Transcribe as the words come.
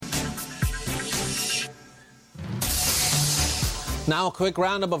Now, a quick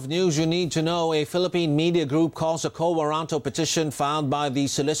roundup of news you need to know. A Philippine media group calls a quo warranto petition filed by the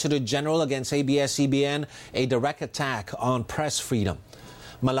Solicitor General against ABS-CBN a direct attack on press freedom.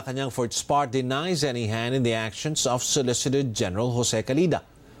 Malacanang, for its part, denies any hand in the actions of Solicitor General Jose Calida.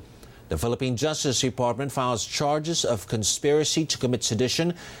 The Philippine Justice Department files charges of conspiracy to commit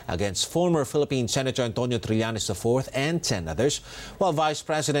sedition against former Philippine Senator Antonio Trillanes IV and 10 others, while Vice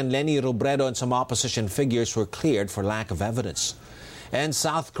President Leni Robredo and some opposition figures were cleared for lack of evidence. And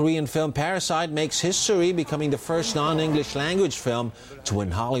South Korean film Parasite makes history, becoming the first non-English language film to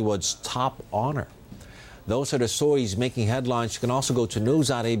win Hollywood's top honor. Those are the stories making headlines. You can also go to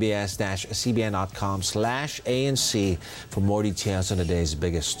news.abs-cbn.com/ANC for more details on the day's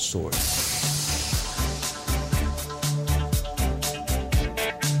biggest stories.